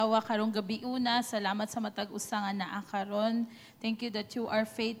Awa karong gabi una, salamat sa matag usangan na akaron. Thank you that you are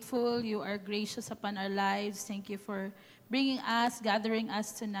faithful, you are gracious upon our lives. Thank you for bringing us, gathering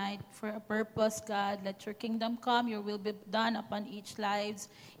us tonight for a purpose, God. Let your kingdom come, your will be done upon each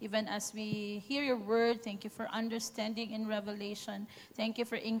lives. Even as we hear your word, thank you for understanding in revelation. Thank you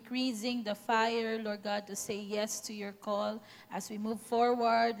for increasing the fire, Lord God, to say yes to your call. As we move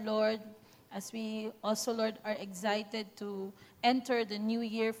forward, Lord, as we also, Lord, are excited to enter the new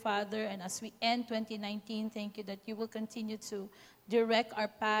year, Father, and as we end 2019, thank you that you will continue to direct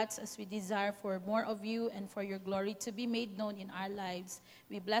our paths as we desire for more of you and for your glory to be made known in our lives.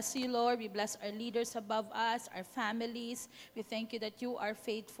 We bless you, Lord. We bless our leaders above us, our families. We thank you that you are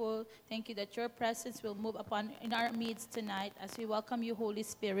faithful. Thank you that your presence will move upon in our midst tonight as we welcome you, Holy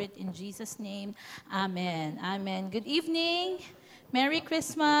Spirit, in Jesus' name. Amen. Amen. Good evening. Merry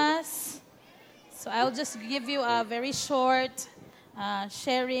Christmas. So I'll just give you a very short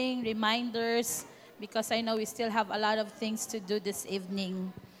sharing, reminders, because I know we still have a lot of things to do this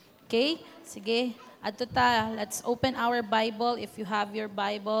evening. Okay? Sige. Adto ta, let's open our Bible. If you have your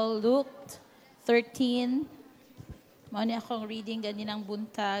Bible, Luke 13. Mao ni akong reading ganinang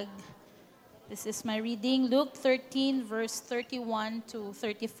buntag. This is my reading, Luke 13, verse 31 to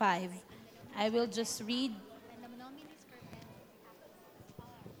 35. I will just read.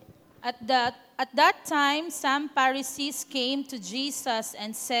 At that time, some Pharisees came to Jesus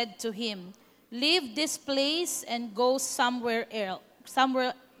and said to him, "Leave this place and go somewhere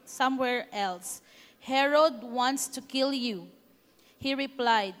else. Herod wants to kill you." He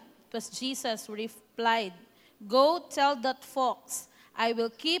replied, it was Jesus who replied, "Go tell that fox, I will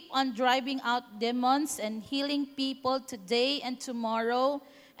keep on driving out demons and healing people today and tomorrow,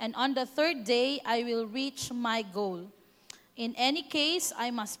 and on the third day I will reach my goal. In any case, I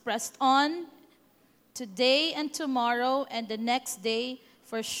must press on today and tomorrow and the next day,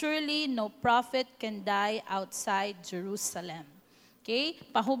 for surely no prophet can die outside Jerusalem." Okay?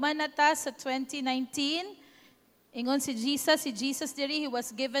 Pahuman na ta sa 2019. Ingon si Jesus diri, he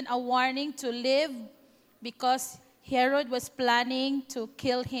was given a warning to live because Herod was planning to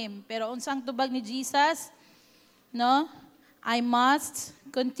kill him. Pero unsang tubag ni Jesus? No? I must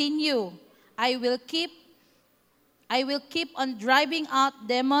continue. I will keep on driving out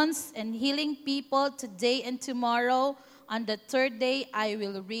demons and healing people today and tomorrow. On the third day, I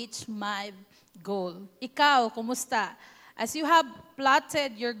will reach my goal. Ikaw, kumusta? As you have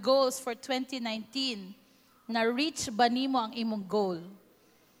plotted your goals for 2019, na-reach ba nimo ang imong goal?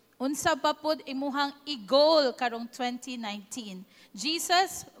 Unsa pa pod imuhang i-goal karong 2019?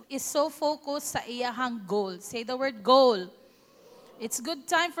 Jesus is so focused sa iyahang goal. Say the word goal. It's good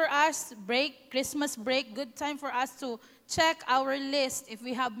time for us, Christmas break, good time for us to check our list if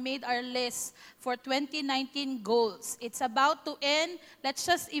we have made our list for 2019 goals. It's about to end. Let's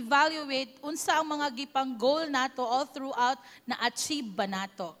just evaluate unsa ang mga gipang goal nato all throughout na-achieve ba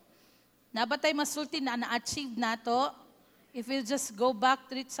nato. Nabatay masulti na na-achieve nato. If we just go back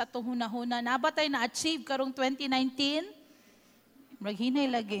to it sa itong hunahuna, nabatay na-achieve karong 2019? Maghinay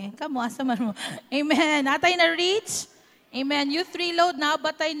lagi. Kamu, asa man mo. Amen. Natay na-reach? Amen. Youth Reload,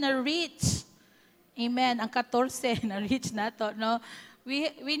 nabatay na-reach. Amen. Ang 14, na-reach na to. No?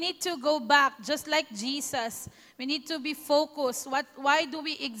 We need to go back, just like Jesus. We need to be focused. Why do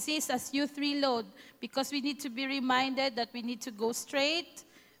we exist as Youth Reload? Because we need to be reminded that we need to go straight,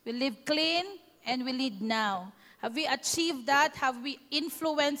 we live clean, and we lead now. Have we achieved that? Have we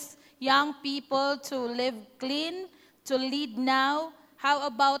influenced young people to live clean, to lead now? How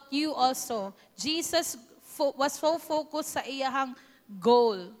about you also? Jesus was so focused sa iyahang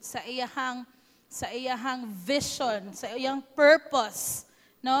goal, sa iyahang vision, sa iyang purpose,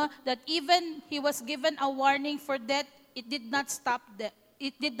 no? That even he was given a warning for that, it did not stop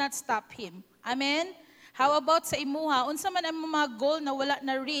him. Amen. How about sa imuha? Unsa man ang mga goal na wala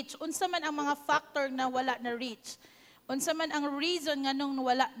na reach? Unsa man ang mga factor na wala na reach? Unsa man ang reason nganong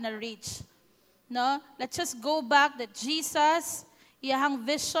wala na reach? No? Let's just go back that Jesus, iyahang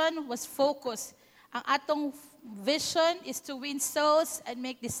vision was focused. Ang atong vision is to win souls and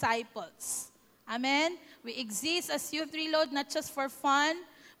make disciples. Amen? We exist as Youth Reload not just for fun,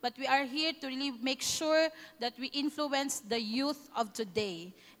 but we are here to really make sure that we influence the youth of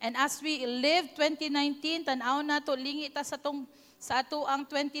today. And as we live 2019, tanaw na to, lingi ta sa ato ang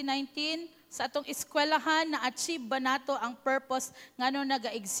 2019, sa atong eskwelahan, na-achieve ba nato ang purpose nga no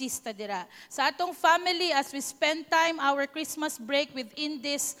naga-exist ta dira. Sa atong family, as we spend time, our Christmas break within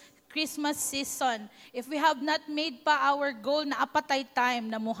this Christmas season, if we have not made pa our goal, na apatay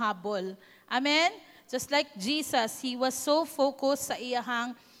time na muhabol. Amen? Just like Jesus, he was so focused sa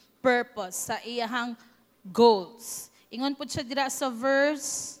iyahang purpose, sa iyahang goals. Ingon po siya dira sa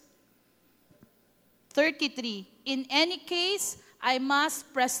verse 33. In any case, I must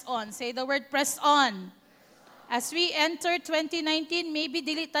press on. Say the word press on. As we enter 2019, maybe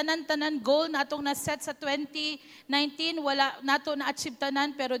dili tanan-tanan goal natong na-set sa 2019, wala nato na-achieve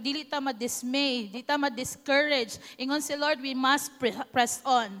tanan, pero dili ta ma-dismay, dili ta ma-discourage. Ingon si Lord, we must press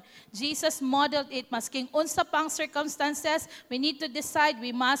on. Jesus modeled it, masking unsa pang circumstances, we need to decide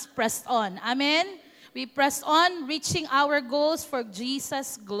we must press on. Amen? We press on, reaching our goals for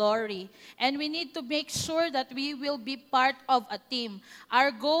Jesus' glory. And we need to make sure that we will be part of a team.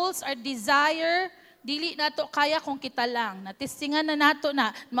 Our goals, our desire, dili nato kaya kung kita lang. Natistingan na nato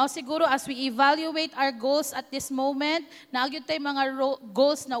na. Mao siguro as we evaluate our goals at this moment, naagyo tay mga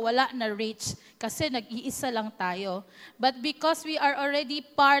goals na wala na reach kasi nag-iisa lang tayo. But because we are already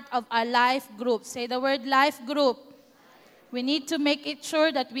part of a life group, say the word life group, we need to make it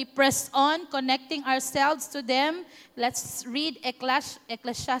sure that we press on, connecting ourselves to them. Let's read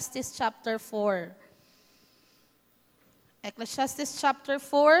Ecclesiastes chapter 4. Ecclesiastes chapter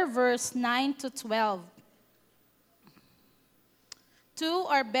 4, verse 9 to 12. Two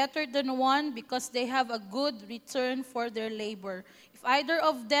are better than one because they have a good return for their labor. If either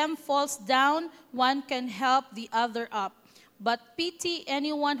of them falls down, one can help the other up. But pity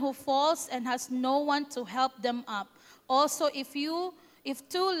anyone who falls and has no one to help them up. Also, if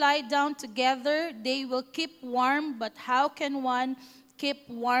two lie down together, they will keep warm, but how can one keep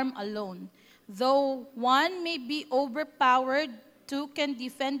warm alone? Though one may be overpowered, two can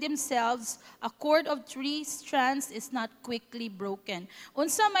defend themselves. A cord of 3 strands is not quickly broken.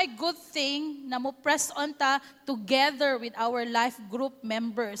 Unsa may good thing na mo press on ta together with our life group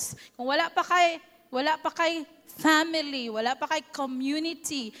members. Kung wala pa kay family, wala pa kay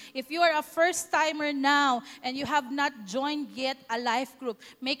community. If you are a first-timer now and you have not joined yet a life group,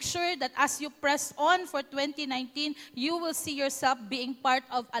 make sure that as you press on for 2019, you will see yourself being part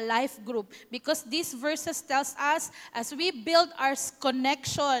of a life group. Because these verses tells us, as we build our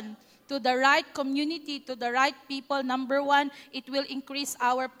connection to the right community, to the right people, number one, it will increase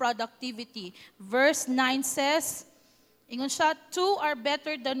our productivity. Verse 9 says, ingon siya, two are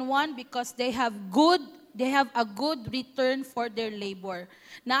better than one because they have a good return for their labor.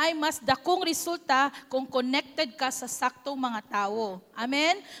 Na ay mas dakong resulta kung connected ka sa saktong mga tao.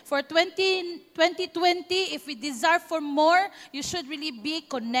 Amen? For 2020, if we desire for more, you should really be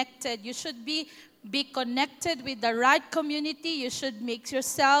connected. You should be connected with the right community. You should make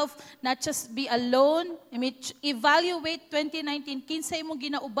yourself not just be alone. I mean, evaluate 2019. Kinsay mong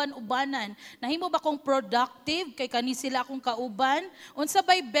ginauban-ubanan. Nahimo ba kong productive? Kay kani sila akong kauban? Unsa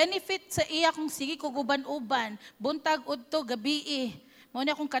bay benefit sa iya kung sige kong uban-uban? Buntag udto gabi Mao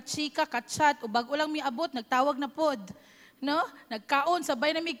na akong kachika, kachat, ubag ulang miabot, nagtawag na pod. No? Nagkaon,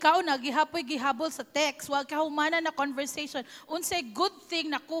 sabay na may kaon, gihabol sa text, wag kahumana na conversation. Unsay good thing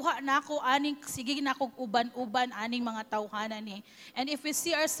nakuha na ako aning sige na akong uban-uban aning mga tawhanan ni. And if we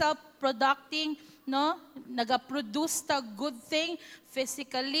see ourselves producting, no, nagaproduce ta good thing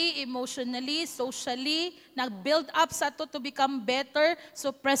physically, emotionally, socially, nag-build up sa to become better. So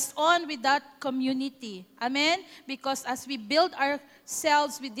press on with that community. Amen? Because as we build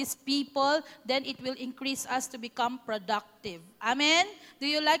ourselves with these people, then it will increase us to become productive. Amen? Do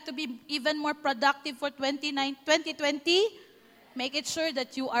you like to be even more productive for 2020? Make it sure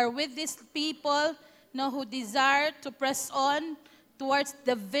that you are with these people, no, who desire to press on towards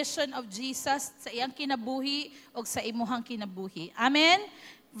the vision of Jesus sa iyang kinabuhi o sa imuhang kinabuhi. Amen?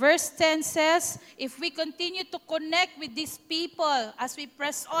 Verse 10 says, if we continue to connect with these people as we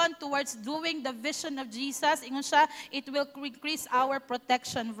press on towards doing the vision of Jesus, ingon siya, it will increase our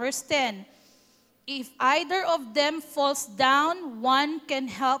protection. Verse 10, if either of them falls down, one can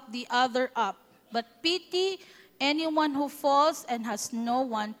help the other up. But pity anyone who falls and has no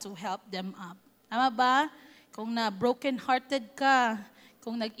one to help them up. Tama ba? Kung na broken-hearted ka,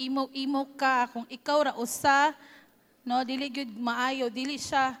 kung nag-imo-imo ka, kung ikaw ra usa, no, dili gyud maayo, dili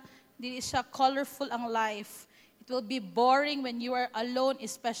siya colorful ang life. It will be boring when you are alone,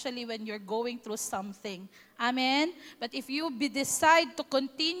 especially when you're going through something. Amen? But if you decide to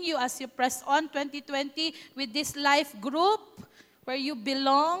continue as you press on 2020 with this life group, where you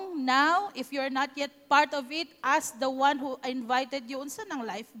belong now, if you're not yet part of it, ask the one who invited you, unsa nang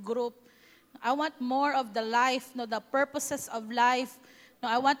life group? I want more of the life, no, the purposes of life. No,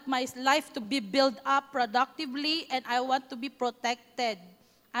 I want my life to be built up productively and I want to be protected.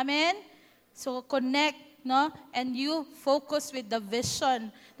 Amen? So connect, no, and you focus with the vision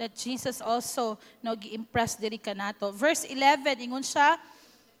that Jesus also, no, gi-impress diri kanato. Verse 11, ingon siya,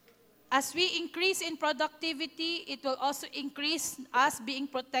 As we increase in productivity, it will also increase us being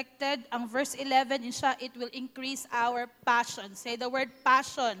protected. Ang verse 11, insya, it will increase our passion. Say the word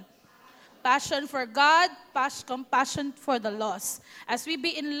passion. Passion for God, compassion for the lost. As we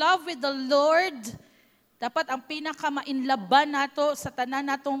be in love with the Lord, dapat ang pinaka-mainlaban nato sa tanan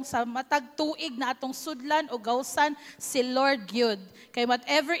natong sa matag tuig na atong sudlan o gawsan si Lord gyud. Kay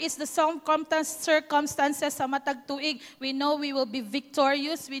whatever is the circumstances sa matag tuig, we know we will be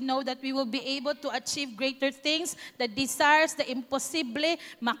victorious. We know that we will be able to achieve greater things. The desires, the imposible,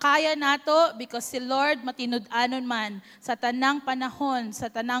 makaya nato because si Lord matinud-anon man sa tanang panahon,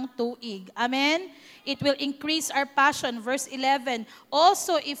 sa tanang tuig. Amen? It will increase our passion. Verse 11,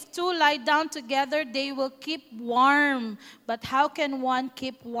 also if two lie down together, they will keep warm. But how can one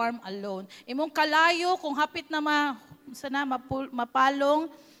keep warm alone? Imong kalayo, kung hapit na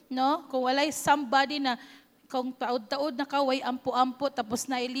mapalong, no? Kung walay somebody na, kung taod-taod na ka, way ampo-ampo, tapos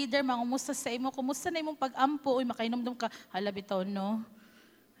na i-leader, mangumusta sa imo, kumusta na imong pag-ampo, uy, makainomdom ka, hala bitaw, no?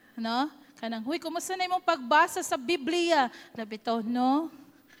 No? Kanang, huy, kumusta na imong pagbasa sa Biblia? Hala bitaw, no?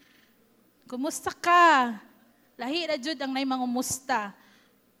 Kumusta ka? Lahi ra jud ang nay mangumusta.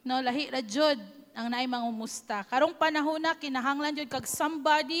 No, lahi ra jud ang nay mangumusta. Karong panahon na kinahanglan jud kag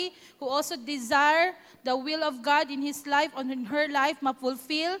somebody who also desire the will of God in his life or in her life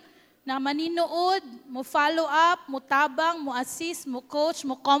ma-fulfill, na maninuod, mo follow up, mo tabang, mo assist, mo coach,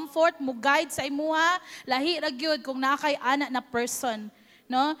 mo comfort, mo guide sa imuha. Lahi ra gyud kung nakay ana na person.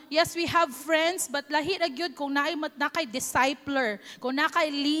 No? Yes, we have friends, but lahi ra gyud kung nakay discipler, kung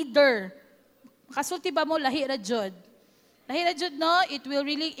nakay leader. Kasulti ba mo, lahi ra jud. Lahi ra jud, no? It will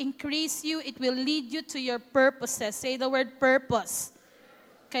really increase you. It will lead you to your purposes. Say the word purpose.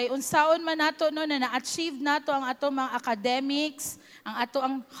 Kay unsaon man nato no na na-achieve nato ang ato mga academics, ang ato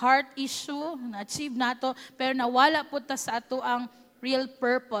ang heart issue, na-achieve nato, pero nawala po ta sa ato ang real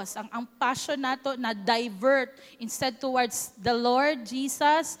purpose. Ang passion nato na divert instead towards the Lord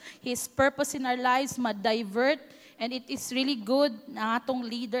Jesus, His purpose in our lives ma-divert. And it is really good na atong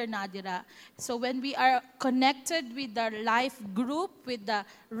leader na dira. So when we are connected with the life group, with the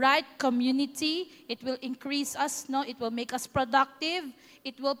right community, it will increase us, no? It will make us productive.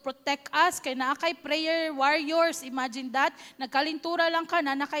 It will protect us. Kaya na kay prayer warriors, imagine that. Nagkalintura lang ka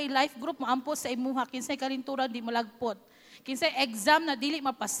na kay life group, maampo sa imuha. Kinsay kalintura, di mo lagpot. Kinsay exam na dili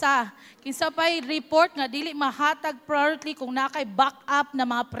mapasa. Kinsa pa'y report na dili mahatag priority kung nakay backup na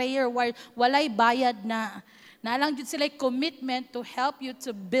mga prayer warrior, walay bayad na. Nalang jud sila commitment to help you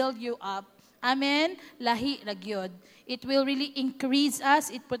to build you up. Amen? Lahi ra gyud. It will really increase us,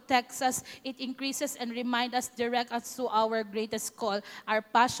 it protects us, it increases and remind us, direct us to our greatest call. Our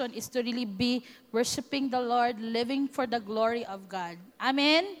passion is to really be worshiping the Lord, living for the glory of God.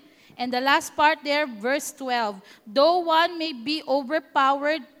 Amen? And the last part there, verse 12. Though one may be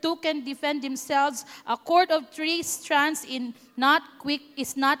overpowered, two can defend themselves. A cord of 3 strands is not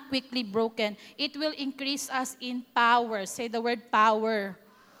quickly broken. It will increase us in power. Say the word power.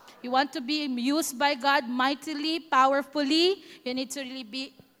 You want to be used by God mightily, powerfully, you need to really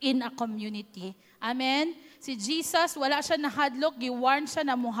be in a community. Amen? Si Jesus, wala siya nahadlok, giwarn siya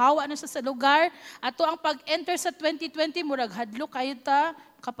na muhawa na siya sa lugar. Ato ang pag-enter sa 2020, murag hadlok kayo ta,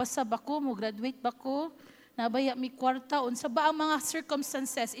 kapasa ba ko, mo graduate ba ko, nabaya mi kwarta, unsa ba ang mga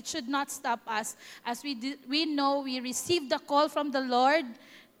circumstances, it should not stop us. As we know, we receive the call from the Lord,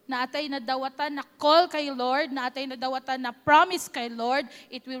 na atay nadawatan na call kay Lord, na atay nadawatan na promise kay Lord,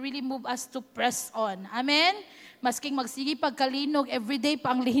 it will really move us to press on. Amen? Masking magsigi pagkalinog, everyday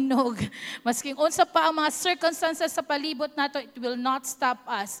pa ang linog. Masking unsa pa ang mga circumstances sa palibot nato, it will not stop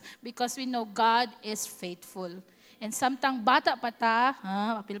us because we know God is faithful. And samtang bata pa ta,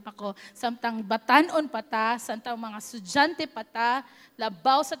 mapil pa ko, samtang batanon pa ta, samtang mga estudyante pa ta,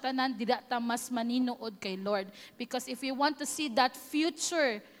 labaw sa tanan, dida ta mas maninuod kay Lord. Because if you want to see that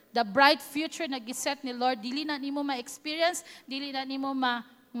future, the bright future na giset ni Lord, dili na nimo ma-experience, dili na nimo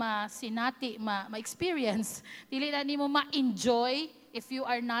ma-experience, dili na nimo ma-enjoy if you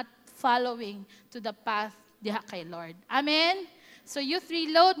are not following to the path diha kay Lord. Amen? So youth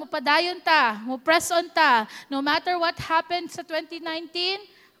reload, mupadayon ta, mupress on ta. No matter what happened sa 2019,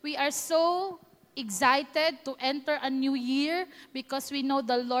 we are so excited to enter a new year because we know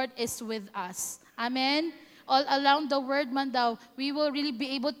the Lord is with us. Amen? all around the world man daw, we will really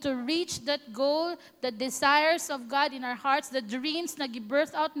be able to reach that goal, the desires of God in our hearts, the dreams na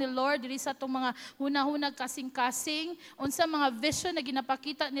gi-birth out ni Lord diri sa atong mga hunahunag kasing-kasing, unsa mga vision na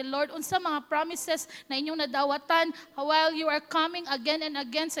ginapakita ni Lord, unsa mga promises na inyong nadawatan while you are coming again and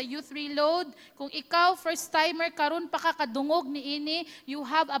again sa Youth Reload. Kung ikaw first timer karon pa ka kadungog niini, you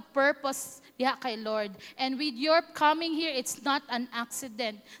have a purpose diha kay Lord. And with your coming here, it's not an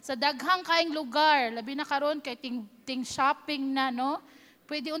accident. Sa daghang kaing lugar, labi na karon kay ting shopping na, no?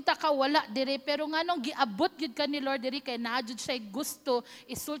 Pwede unta ka wala diri, pero nganong giabot gyud ka ni Lord diri kay naa jud siya gusto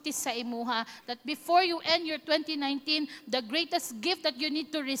isulti sa imuha that before you end your 2019, the greatest gift that you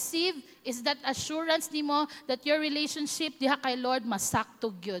need to receive is that assurance nimo that your relationship diha kay Lord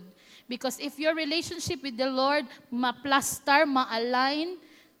masakto gyud. Because if your relationship with the Lord ma-plaster, ma-align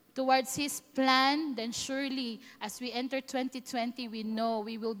towards His plan, then surely as we enter 2020, we know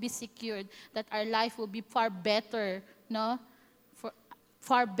we will be secured, that our life will be far better, no?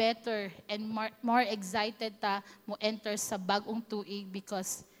 Far better and more excited ta mo enter sa bagong tuig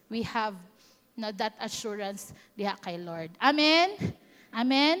because we have that assurance diha kay Lord. Amen?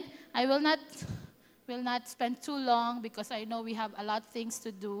 Amen? I will not spend too long because I know we have a lot of things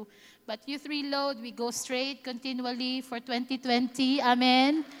to do. But Youth Reload, we go straight continually for 2020.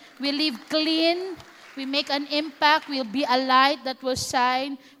 Amen? We live clean. We make an impact. We'll be a light that will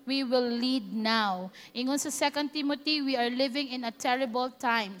shine. We will lead now. Ingon sa 2 Timothy, we are living in a terrible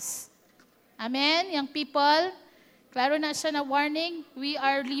times. Amen? Young people, klaro na siya na warning, we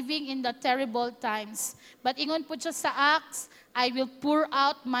are living in the terrible times. But ingon po siya sa Acts, I will pour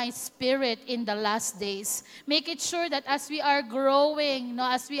out my spirit in the last days. Make it sure that as we are growing, no,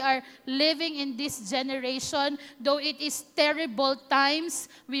 as we are living in this generation, though it is terrible times,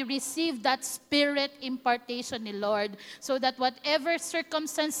 we receive that spirit impartation ni Lord. So that whatever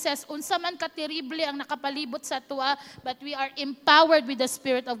circumstances, unsa man ka-terrible ang nakapalibot sa tuwa, but we are empowered with the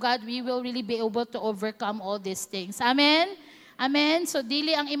Spirit of God, we will really be able to overcome all these things. Amen? Amen? So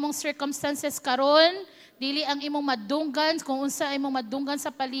dili ang imong circumstances karon, dili ang imong madunggan, kung unsa imong madunggan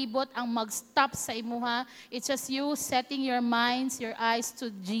sa palibot ang mag-stop sa imuha. It's just you setting your minds, your eyes to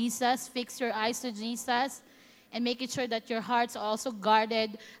Jesus, fix your eyes to Jesus, and making sure that your hearts are also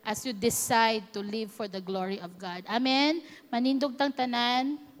guarded as you decide to live for the glory of God. Amen? Manindog tang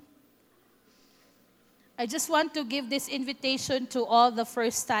tanan. I just want to give this invitation to all the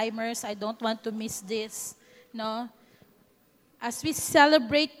first-timers. I don't want to miss this. No? As we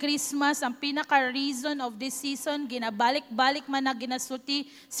celebrate Christmas, ang pinaka-reason of this season, ginabalik-balik man na ginasuti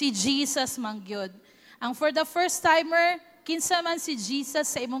si Jesus mangyod. Ang for the first timer, kinsa man si Jesus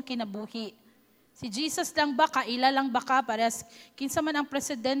sa imong kinabuhi. Si Jesus lang ba, kaila lang ba ka? Parehas, kinsa man ang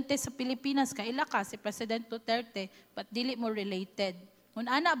presidente sa Pilipinas, kaila ka, si President Duterte, but dili mo related. Kung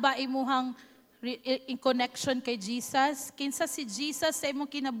ana ba imuhang in connection kay Jesus? Kinsa si Jesus sa imong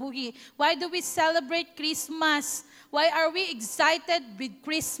kinabuhi? Why do we celebrate Christmas? Why are we excited with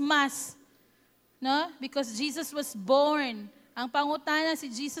Christmas? No? Because Jesus was born. Ang pangutana,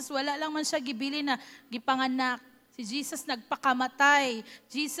 si Jesus, wala lang man siya gibili na gipanganak. Si Jesus nagpakamatay.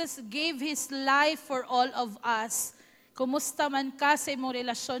 Jesus gave His life for all of us. Kumusta man ka sa imong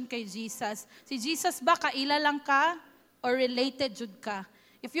relasyon kay Jesus? Si Jesus ba kaila lang ka? Or related jud ka?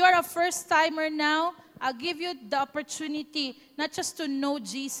 If you are a first-timer now, I'll give you the opportunity not just to know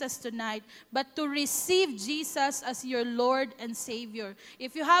Jesus tonight, but to receive Jesus as your Lord and Savior.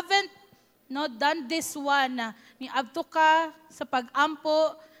 If you haven't done this one, niabto ka sa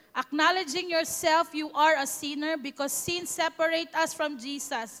pag-ampo, acknowledging yourself, you are a sinner because sin separate us from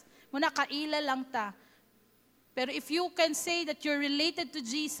Jesus. Muna kaila lang ta. Pero if you can say that you're related to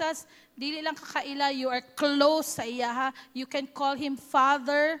Jesus, dili lang kakaila, you are close sa iya. You can call Him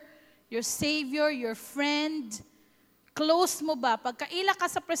Father, your Savior, your friend. Close mo ba? Pag kaila ka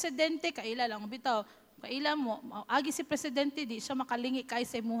sa presidente, kaila lang. Bitaw, kaila mo, agi si presidente, di siya makalingi kay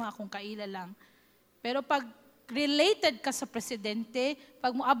sa imuha kung kaila lang. Pero pag related ka sa presidente,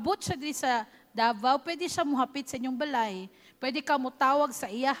 pag moabot siya dito sa Davao, pwede siya muhapit sa inyong balay. Pwede ka mo tawag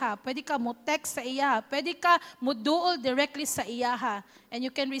sa iyaha. Pwede ka mo text sa iyaha. Pwede ka mo duol directly sa iyaha. And you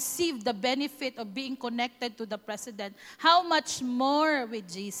can receive the benefit of being connected to the President. How much more with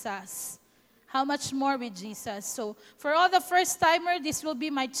Jesus? How much more with Jesus? So, for all the first-timer, this will be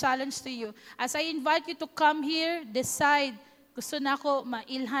my challenge to you. As I invite you to come here, decide, gusto na ako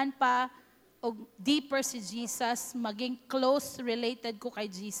mailhan pa o deeper si Jesus, maging close related ko kay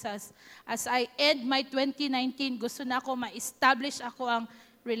Jesus. As I end my 2019, gusto na ako ma-establish ako ang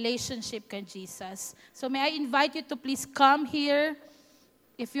relationship kay Jesus. So may I invite you to please come here.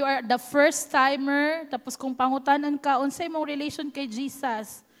 If you are the first timer, tapos kung pangutanan ka, unsay mong relation kay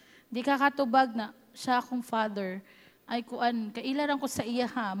Jesus, di ka katubag na, siya akong father, ay kuan, kailaran ko sa iya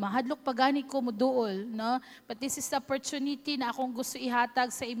ha, mahadlok pagani ko muduol, no? But this is the opportunity na akong gusto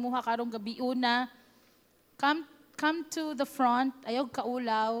ihatag sa imuha karong gabi una. Come to the front, ayaw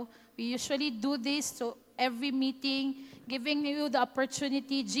kaulaw. We usually do this to every meeting, giving you the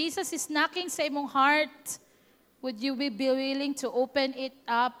opportunity. Jesus is knocking sa imong heart. Would you be willing to open it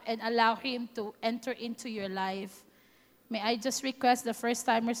up and allow Him to enter into your life? May I just request the first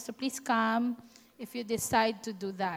timers to please come if you decide to do that.